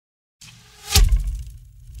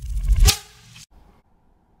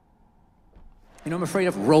You know, I'm afraid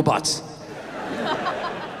of robots.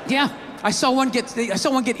 Yeah, I saw one get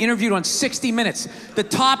interviewed on 60 Minutes, the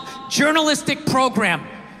top journalistic program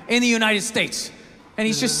in the United States. And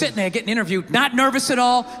he's just sitting there getting interviewed, not nervous at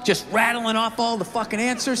all, just rattling off all the fucking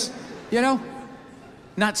answers, you know?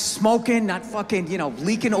 Not smoking, not fucking, you know,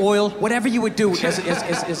 leaking oil, whatever you would do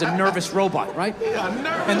as a nervous robot, right? Yeah,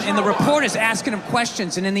 nervous and the reporter's asking him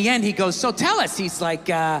questions, and in the end he goes, so tell us, he's like,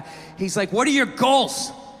 what are your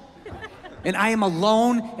goals? And I am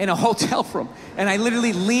alone in a hotel room, and I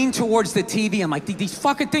literally lean towards the TV. I'm like, these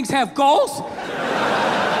fucking things have goals?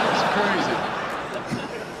 That's crazy.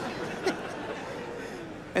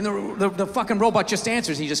 And the fucking robot just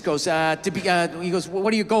answers. He just goes, he goes,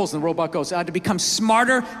 what are your goals? And the robot goes, to become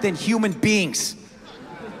smarter than human beings.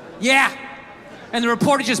 Yeah. And the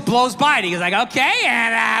reporter just blows by it. He goes like, okay,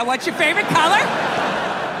 and what's your favorite color?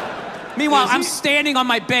 Meanwhile, I'm standing on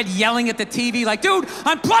my bed yelling at the TV like, dude,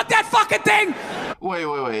 unplug that fucking thing! Wait.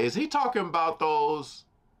 Is he talking about those?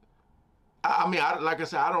 I mean, like I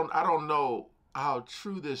said, I don't know how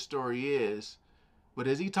true this story is, but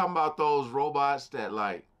is he talking about those robots that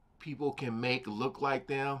like people can make look like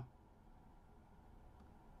them?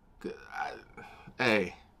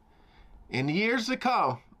 Hey, in years to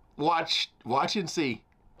come, watch and see.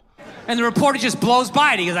 And the reporter just blows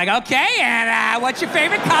by it. He goes like, okay, and what's your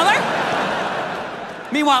favorite color?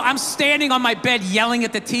 Meanwhile, I'm standing on my bed yelling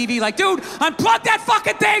at the TV like, dude, unplug that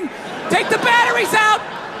fucking thing! Take the batteries out!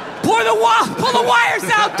 Pull the wires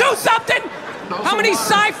out! Do something! How many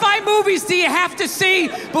sci-fi movies do you have to see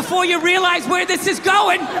before you realize where this is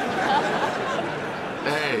going?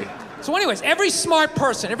 Hey. So anyways, every smart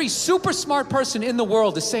person, every super smart person in the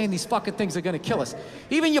world is saying these fucking things are gonna kill us.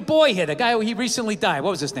 Even your boy here, the guy he recently died, what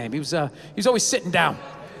was his name? He was always sitting down.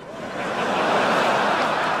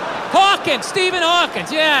 Hawkins, Stephen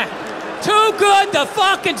Hawkins, yeah. Too good to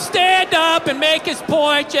fucking stand up and make his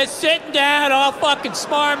point, just sitting down all fucking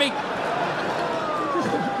smarmy.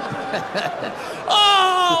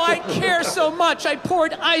 Oh, I care so much, I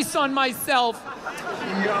poured ice on myself.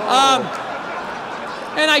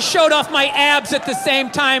 And I showed off my abs at the same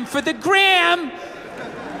time for the gram.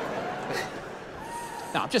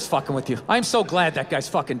 No, I'm just fucking with you. I'm so glad that guy's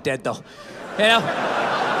fucking dead, though. You know?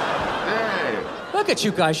 Hey. Look at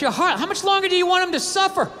you guys, your heart. How much longer do you want him to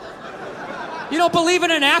suffer? You don't believe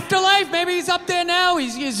in an afterlife? Maybe he's up there now,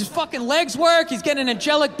 his fucking legs work, he's getting an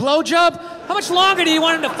angelic blowjob. How much longer do you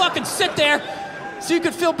want him to fucking sit there so you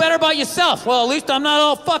could feel better about yourself? Well, at least I'm not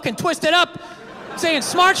all fucking twisted up saying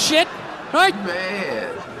smart shit. Right?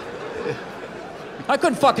 Man. I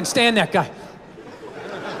couldn't fucking stand that guy.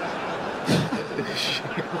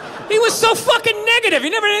 He was so fucking negative. He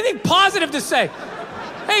never had anything positive to say.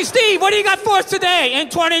 Hey, Steve, what do you got for us today? In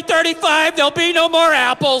 2035, there'll be no more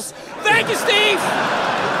apples. Thank you, Steve.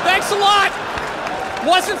 Thanks a lot.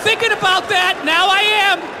 Wasn't thinking about that. Now I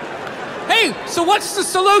am. Hey, so what's the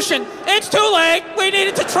solution? It's too late. We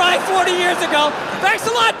needed to try 40 years ago. Thanks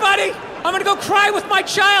a lot, buddy. I'm gonna go cry with my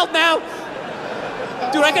child now.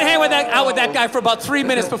 Dude, I can hang out with that guy for about 3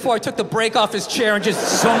 minutes before I took the brake off his chair and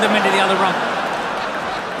just zoomed him into the other room.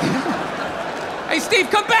 Hey, Steve,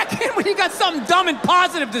 come back in when you got something dumb and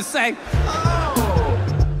positive to say.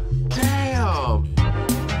 Oh, damn.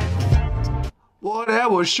 Boy,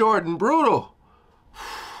 that was short and brutal.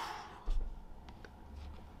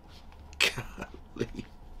 Golly.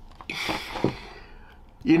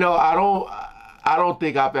 You know, I don't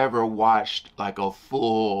think I've ever watched like a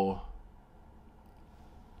full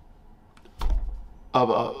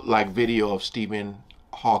video of Stephen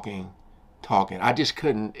Hawking talking. I just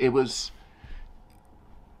couldn't. It was.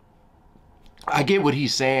 I get what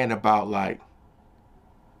he's saying about like.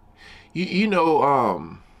 You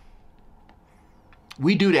know,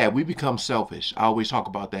 we do that. We become selfish. I always talk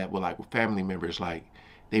about that with family members. Like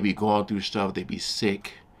they be going through stuff. They be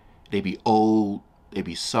sick. They be old. They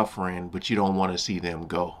be suffering, but you don't want to see them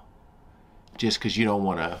go. Just because you don't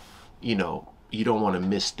want to, you don't want to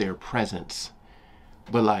miss their presence.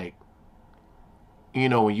 But like,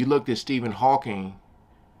 when you looked at Stephen Hawking,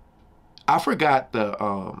 I forgot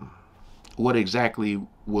what exactly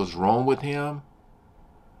was wrong with him.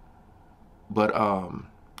 But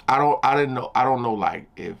I don't know like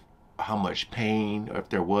how much pain, or if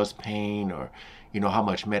there was pain, or how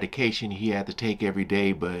much medication he had to take every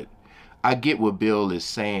day. But I get what Bill is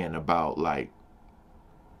saying about like,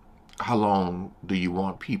 how long do you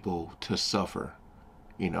want people to suffer,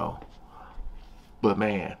 But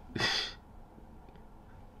man,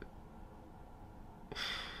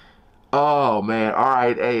 oh man, all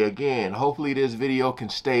right, hey, again, hopefully this video can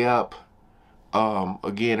stay up.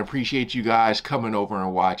 Again, appreciate you guys coming over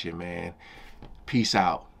and watching, man. Peace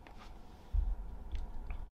out.